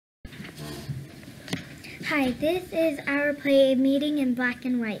Hi, this is our play Meeting in Black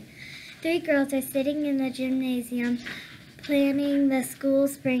and White. Three girls are sitting in the gymnasium planning the school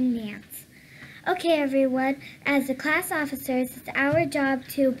spring dance. Okay, everyone, as the class officers, it's our job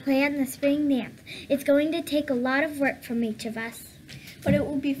to plan the spring dance. It's going to take a lot of work from each of us. But it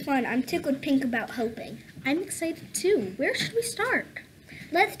will be fun. I'm tickled pink about helping. I'm excited too. Where should we start?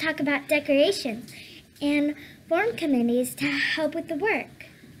 Let's talk about decorations and form committees to help with the work.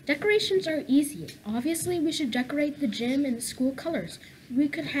 Decorations are easy. Obviously, we should decorate the gym in the school colors. We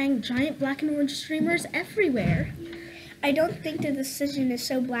could hang giant black and orange streamers everywhere. I don't think the decision is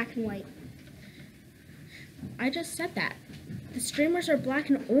so black and white. I just said that. The streamers are black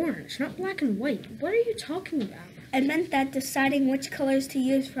and orange, not black and white. What are you talking about? I meant that deciding which colors to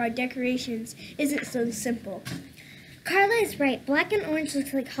use for our decorations isn't so simple. Carla is right. Black and orange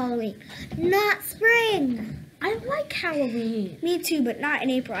looks like Halloween, not spring. I like Halloween. Me too, but not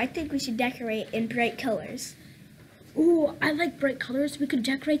in April. I think we should decorate in bright colors. Ooh, I like bright colors. We could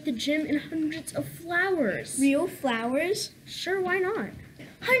decorate the gym in hundreds of flowers. Real flowers? Sure, why not?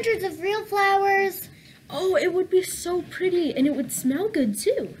 Hundreds of real flowers. Oh, it would be so pretty, and it would smell good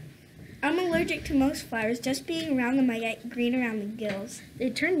too. I'm allergic to most flowers. Just being around them, I get green around the gills.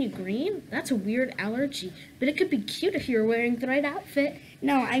 They turn you green? That's a weird allergy, but it could be cute if you're wearing the right outfit.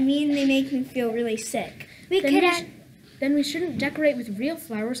 No, I mean they make me feel really sick. Then we shouldn't decorate with real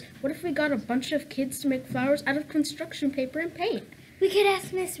flowers. What if we got a bunch of kids to make flowers out of construction paper and paint? We could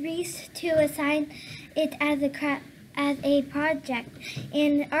ask Miss Reese to assign it as a project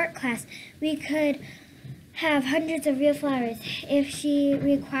in art class. We could have hundreds of real flowers if she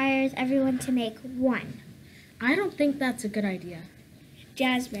requires everyone to make one. I don't think that's a good idea.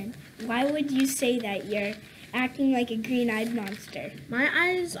 Jasmine, why would you say that? You're acting like a green-eyed monster. My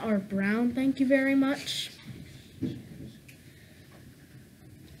eyes are brown, thank you very much.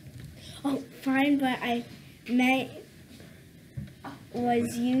 Oh, fine, but I meant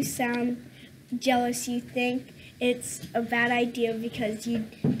was you sound jealous. You think it's a bad idea because you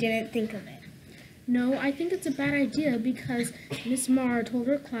didn't think of it. No, I think it's a bad idea because Miss Marr told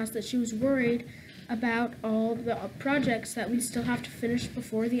her class that she was worried about all the projects that we still have to finish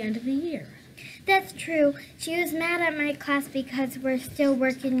before the end of the year. That's true. She was mad at my class because we're still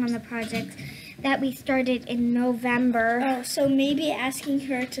working on the projects that we started in November. Oh, so maybe asking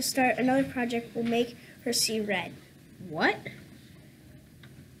her to start another project will make her see red. What?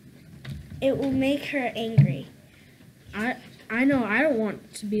 It will make her angry. I know I don't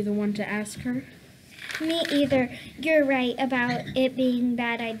want to be the one to ask her. Me either. You're right about it being a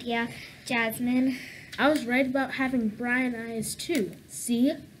bad idea, Jasmine. I was right about having Brian eyes too.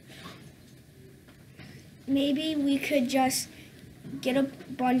 See? Maybe we could just get a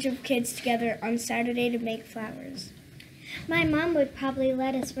bunch of kids together on Saturday to make flowers. My mom would probably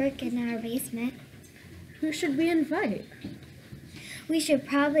let us work in our basement. Who should we invite? We should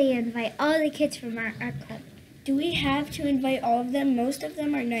probably invite all the kids from our art club. Do we have to invite all of them? Most of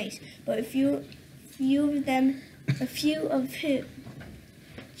them are nice, but a few of who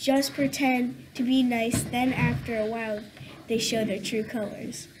just pretend to be nice, then after a while they show their true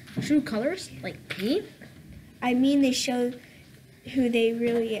colors. True colors? Like paint? I mean they show who they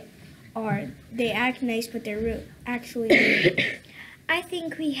really are. They act nice, but they're actually mean. I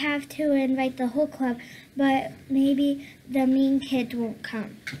think we have to invite the whole club, but maybe the mean kids won't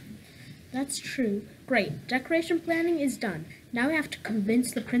come. That's true. Great. Decoration planning is done. Now we have to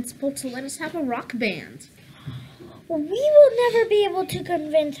convince the principal to let us have a rock band. Well, we will never be able to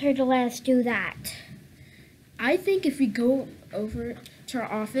convince her to let us do that. I think if we go over to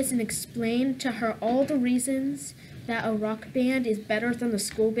her office and explain to her all the reasons that a rock band is better than the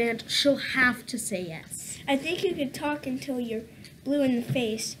school band, she'll have to say yes. I think you could talk until you're blue in the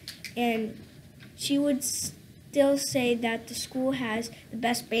face, and she would still say that the school has the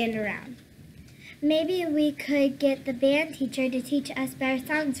best band around. Maybe we could get the band teacher to teach us better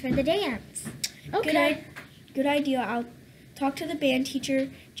songs for the dance. Okay. Good idea. I'll talk to the band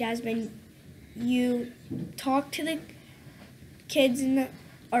teacher. Jasmine, you talk to the kids in the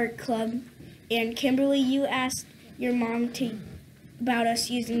art club, and Kimberly, you ask your mom about us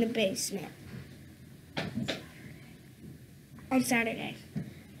using the basement on Saturday.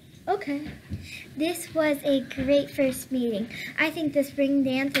 Okay. This was a great first meeting. I think the spring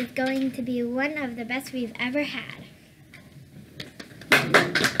dance is going to be one of the best we've ever had.